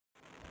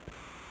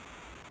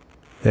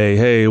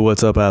Hey,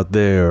 what's up out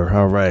there?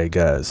 All right,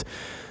 guys.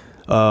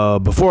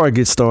 Before I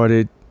get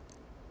started,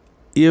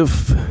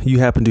 if you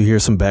happen to hear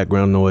some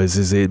background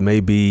noises, it may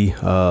be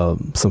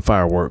some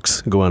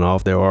fireworks going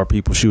off. There are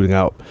people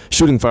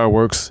shooting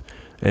fireworks,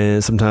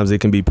 and sometimes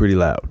it can be pretty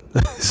loud.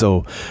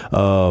 So,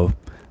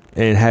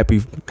 and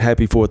happy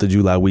 4th of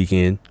July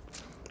weekend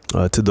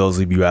to those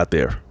of you out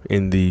there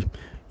in the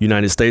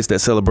United States that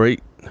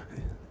celebrate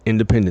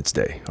Independence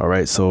Day. All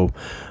right, so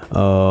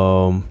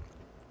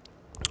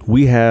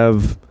we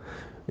have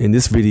in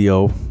this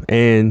video,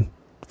 and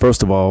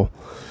first of all,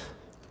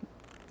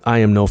 I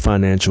am no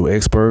financial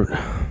expert.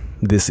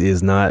 This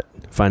is not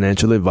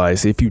financial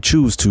advice. If you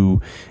choose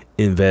to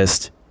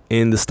invest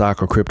in the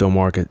stock or crypto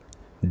market,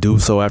 do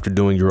so after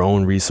doing your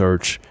own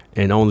research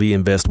and only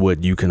invest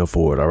what you can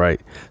afford. All right.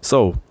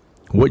 So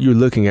what you're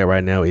looking at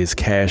right now is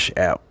Cash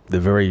App, the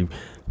very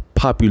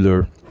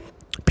popular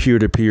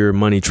peer-to-peer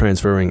money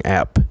transferring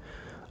app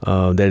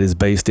that is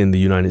based in the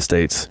United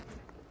States.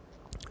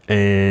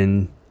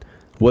 And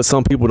what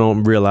some people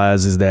don't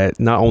realize is that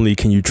not only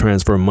can you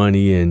transfer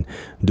money and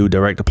do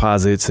direct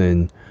deposits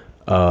and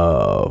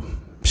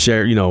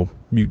share, you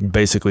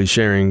basically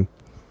sharing,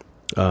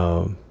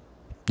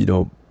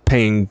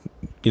 paying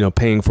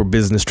for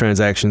business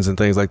transactions and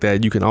things like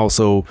that. You can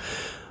also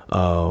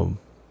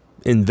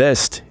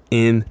invest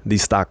in the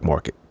stock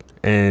market.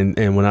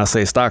 And when I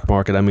say stock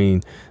market, I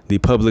mean the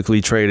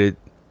publicly traded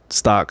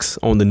stocks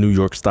on the New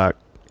York Stock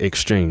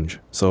Exchange.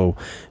 So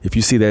if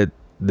you see that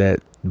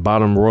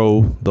bottom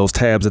row, those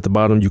tabs at the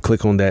bottom, you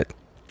click on that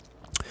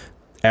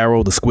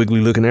arrow, the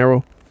squiggly looking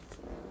arrow,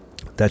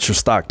 that's your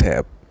stock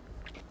tab.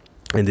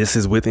 And this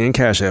is within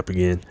Cash App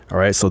again. All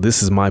right. So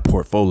this is my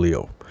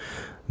portfolio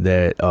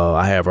that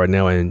I have right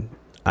now. And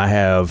I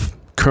have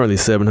currently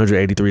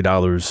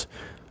 $783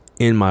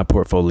 in my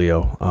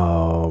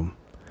portfolio.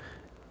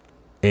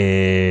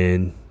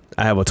 And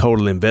I have a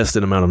total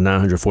invested amount of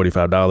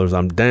 $945.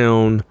 I'm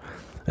down.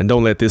 And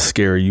don't let this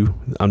scare you.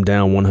 I'm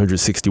down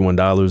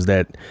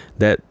 $161.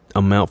 That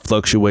amount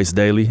fluctuates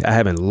daily. I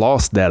haven't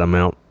lost that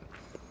amount.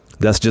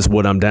 That's just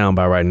what I'm down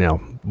by right now.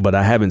 But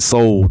I haven't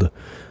sold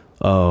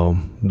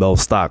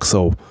those stocks.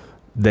 So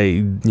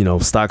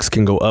stocks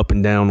can go up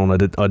and down on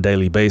a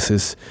daily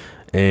basis.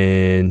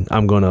 And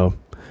I'm going to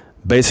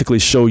basically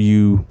show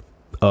you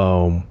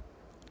the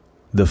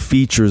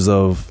features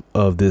of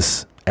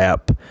this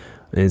app.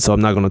 And so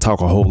I'm not going to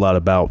talk a whole lot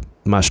about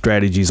my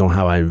strategies on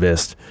how I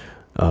invest.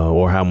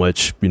 Or how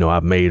much,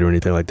 I've made or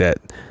anything like that.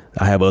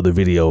 I have other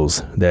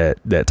videos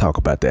that talk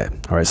about that.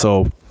 All right.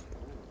 So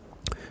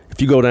if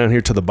you go down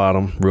here to the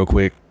bottom real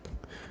quick,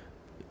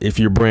 if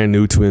you're brand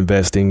new to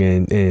investing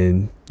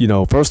and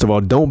first of all,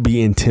 don't be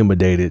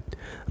intimidated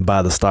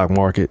by the stock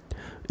market.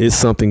 It's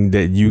something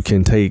that you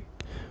can take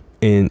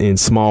in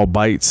small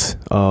bites.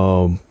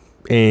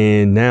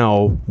 And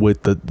now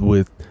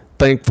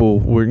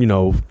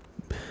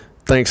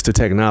thanks to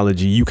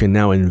technology, you can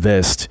now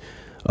invest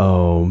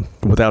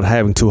without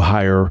having to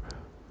hire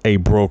a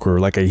broker,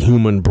 like a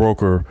human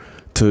broker,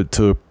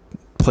 to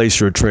place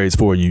your trades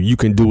for you. You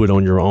can do it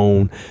on your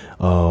own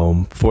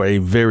for a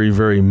very,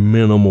 very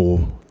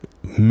minimal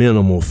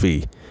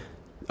fee.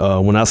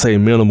 When I say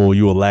minimal,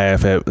 you will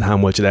laugh at how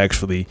much it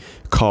actually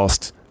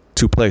costs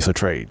to place a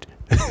trade.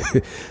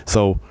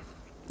 So,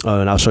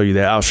 and I'll show you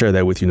that. I'll share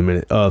that with you in a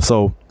minute.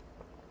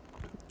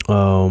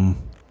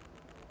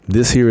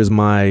 This here is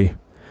my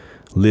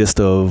list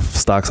of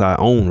stocks I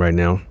own right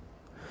now.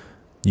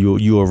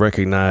 You will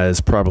recognize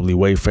probably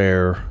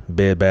Wayfair,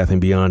 Bed Bath &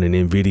 Beyond, and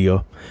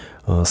Nvidia.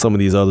 Some of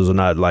these others are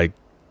not like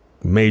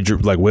major,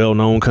 like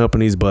well-known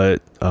companies,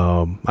 but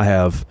I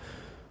have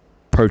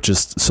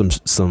purchased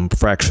some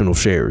fractional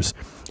shares.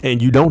 And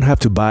you don't have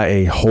to buy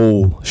a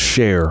whole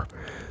share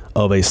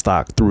of a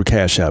stock through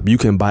Cash App. You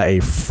can buy a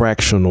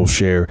fractional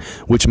share,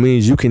 which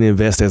means you can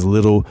invest as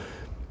little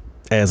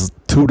as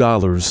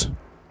 $2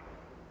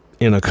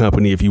 in a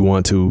company if you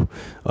want to,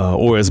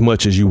 or as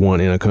much as you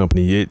want in a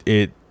company.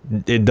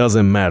 It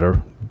doesn't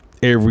matter.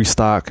 Every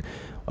stock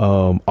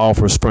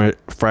offers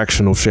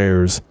fractional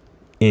shares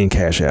in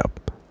Cash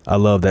App. I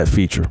love that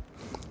feature.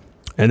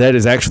 And that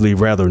is actually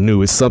rather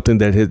new. It's something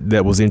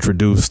that was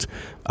introduced,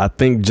 I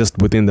think, just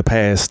within the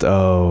past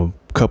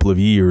couple of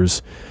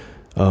years,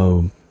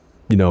 through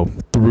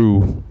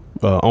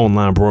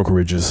online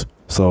brokerages.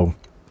 So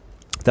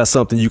that's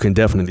something you can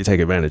definitely take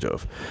advantage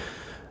of.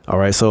 All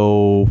right.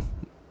 So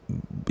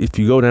if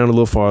you go down a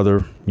little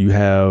farther, you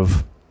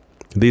have,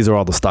 these are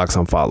all the stocks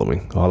I'm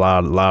following. A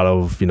lot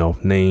of,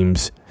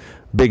 names,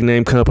 big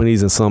name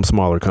companies and some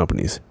smaller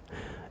companies.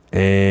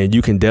 And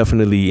you can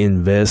definitely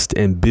invest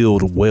and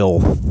build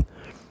wealth.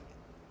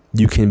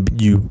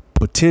 You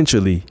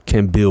potentially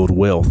can build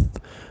wealth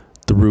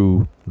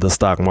through the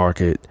stock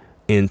market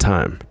in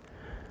time.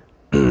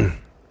 And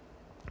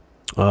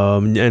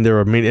there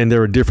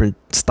are different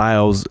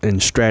styles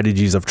and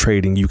strategies of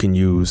trading you can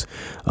use.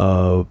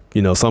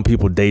 Some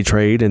people day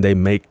trade and they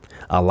make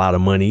a lot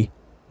of money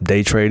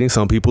day trading.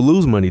 Some people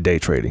lose money day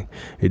trading.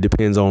 It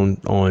depends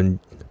on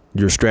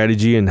your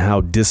strategy and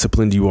how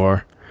disciplined you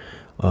are.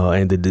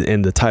 and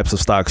the types of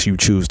stocks you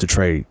choose to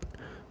trade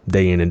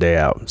day in and day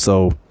out.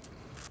 So,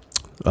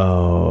 we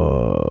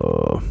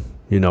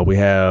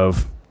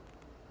have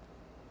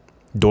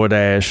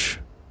DoorDash,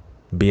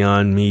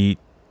 Beyond Meat,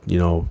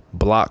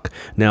 Block.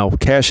 Now,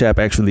 Cash App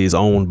actually is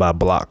owned by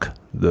Block.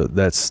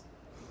 That's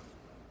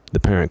the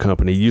parent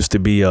company. It used to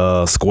be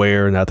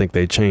Square, and I think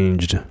they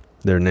changed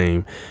their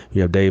name.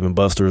 You have Dave and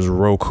Buster's,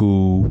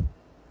 Roku,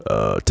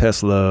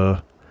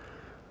 Tesla.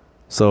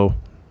 So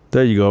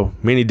there you go.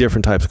 Many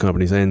different types of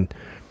companies. And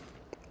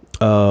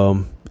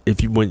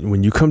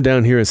when you come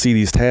down here and see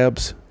these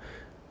tabs,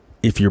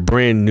 if you're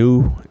brand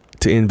new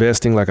to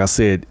investing, like I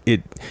said,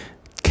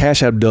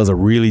 Cash App does a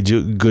really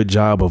good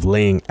job of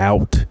laying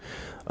out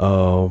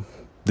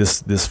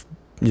this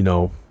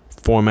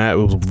format. It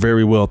was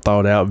very well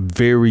thought out,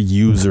 very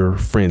user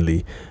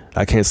friendly.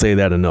 I can't say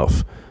that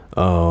enough.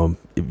 An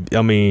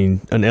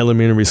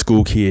elementary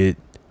school kid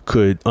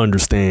could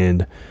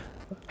understand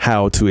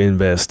how to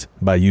invest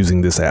by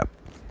using this app.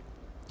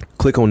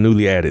 Click on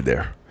newly added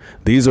there.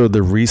 These are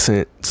the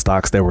recent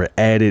stocks that were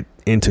added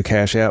into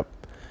Cash App.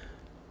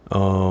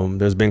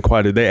 There's been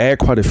they add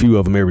quite a few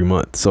of them every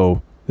month.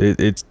 So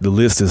the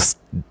list is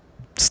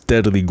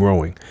steadily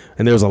growing,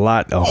 and there's a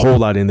whole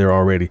lot in there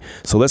already.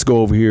 So let's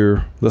go over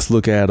here. Let's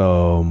look at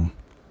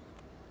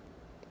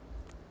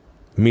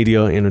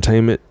media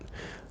entertainment.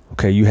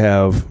 Okay, you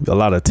have a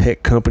lot of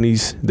tech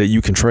companies that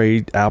you can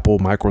trade: Apple,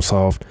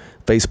 Microsoft,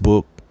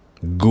 Facebook,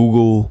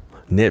 Google,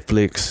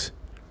 Netflix,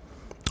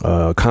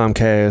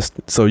 Comcast.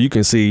 So you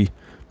can see,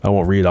 I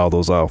won't read all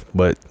those off,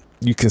 but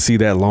you can see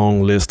that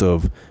long list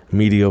of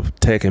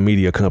tech and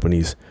media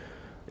companies.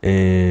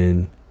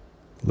 And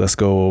let's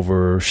go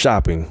over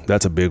shopping.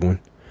 That's a big one.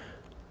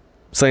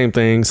 Same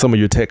thing. Some of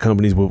your tech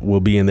companies will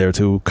be in there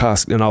too.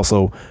 And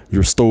also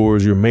your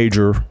stores, your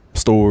major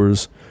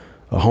stores,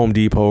 Home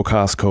Depot,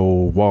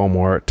 Costco,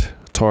 Walmart,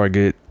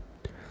 Target,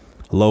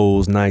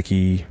 Lowe's,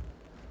 Nike,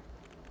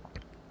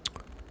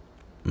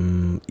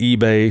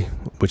 eBay,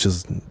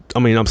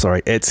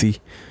 Etsy,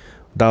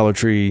 Dollar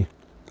Tree,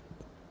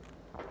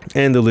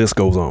 and the list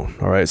goes on.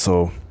 All right,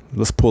 so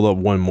let's pull up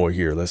one more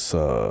here. Let's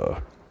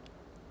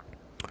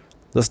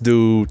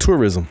do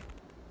tourism.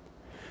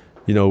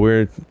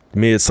 We're in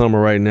midsummer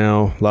right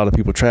now. A lot of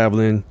people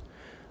traveling.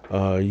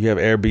 You have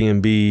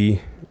Airbnb,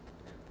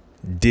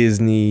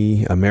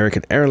 Disney,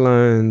 American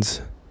Airlines.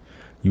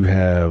 You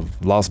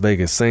have Las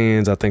Vegas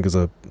Sands, I think is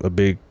a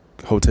big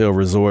hotel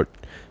resort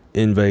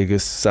in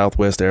Vegas,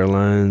 Southwest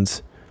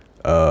Airlines.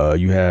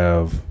 You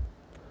have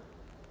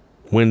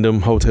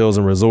Wyndham Hotels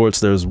and Resorts.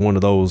 There's one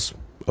of those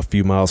a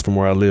few miles from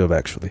where I live,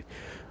 actually.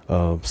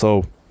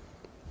 So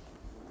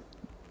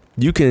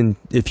you can,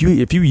 if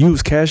you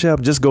use Cash App,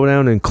 just go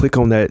down and click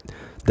on that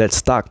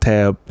stock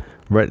tab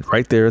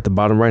right there at the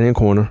bottom right hand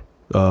corner.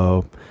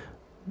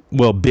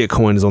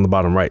 Bitcoin is on the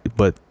bottom right,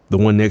 but the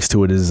one next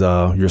to it is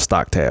your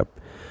stock tab,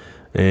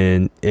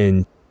 and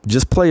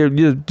just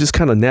just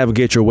kind of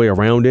navigate your way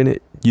around in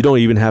it. You don't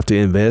even have to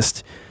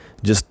invest.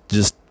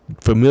 Just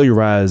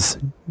familiarize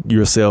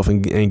yourself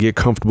and get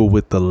comfortable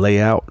with the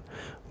layout,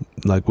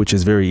 which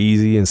is very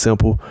easy and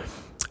simple.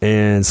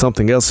 And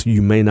something else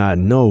you may not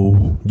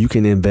know, you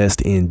can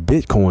invest in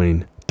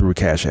Bitcoin through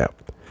Cash App.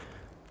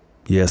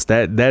 Yes,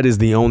 that is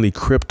the only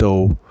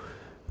crypto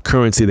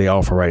currency they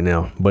offer right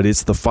now, but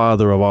it's the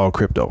father of all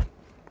crypto.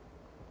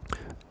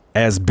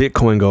 As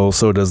Bitcoin goes,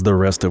 so does the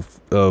rest of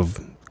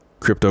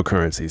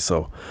cryptocurrency.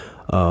 So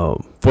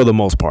for the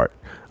most part.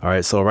 All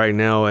right, so right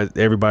now,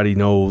 everybody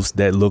knows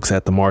that looks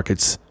at the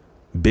markets,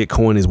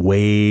 Bitcoin is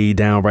way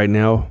down right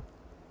now,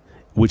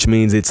 which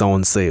means it's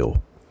on sale.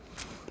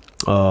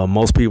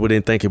 Most people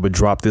didn't think it would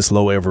drop this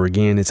low ever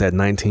again. It's at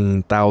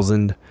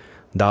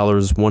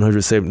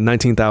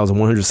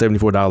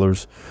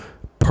 $19,174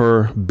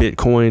 per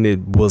Bitcoin.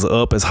 It was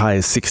up as high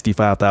as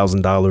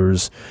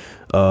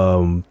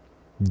 $65,000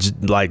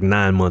 like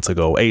 9 months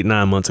ago,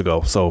 8-9 months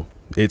ago. So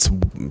it's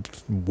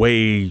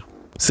way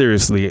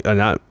seriously,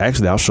 and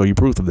I'll show you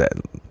proof of that.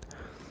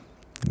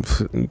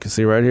 You can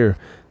see right here.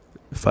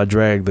 If I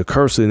drag the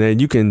cursor, and then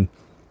you can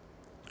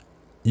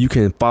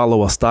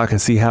follow a stock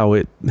and see how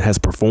it has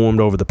performed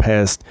over the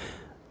past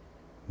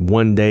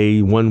 1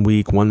 day, 1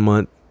 week, 1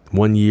 month,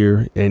 1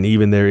 year, and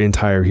even their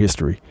entire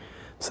history.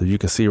 So you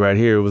can see right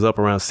here, it was up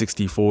around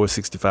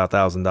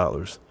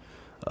 $65,000.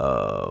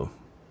 I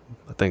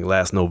think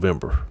last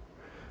November.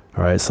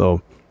 All right,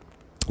 so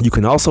you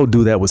can also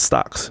do that with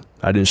stocks.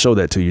 I didn't show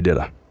that to you, did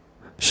I?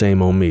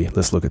 Shame on me.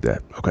 Let's look at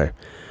that. Okay,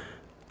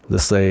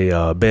 let's say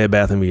Bed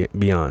Bath and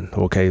Beyond.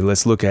 Okay,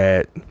 let's look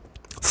at.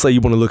 Say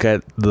you want to look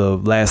at the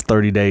last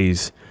 30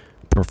 days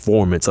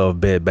performance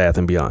of Bed Bath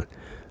and Beyond.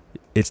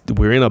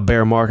 We're in a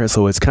bear market,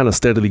 so it's kind of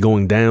steadily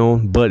going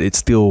down, but it's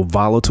still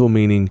volatile,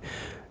 meaning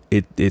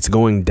it's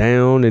going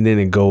down and then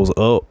it goes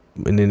up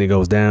and then it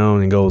goes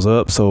down and goes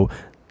up. So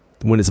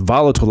when it's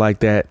volatile like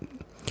that,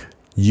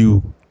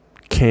 you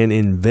can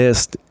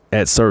invest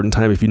at certain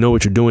time. If you know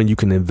what you're doing, you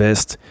can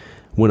invest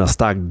when a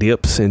stock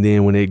dips, and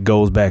then when it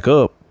goes back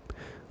up,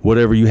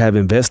 whatever you have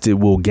invested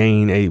will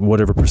gain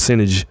whatever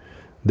percentage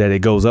that it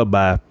goes up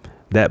by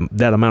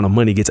that amount of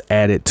money gets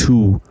added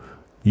to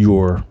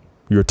your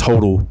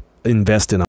total invested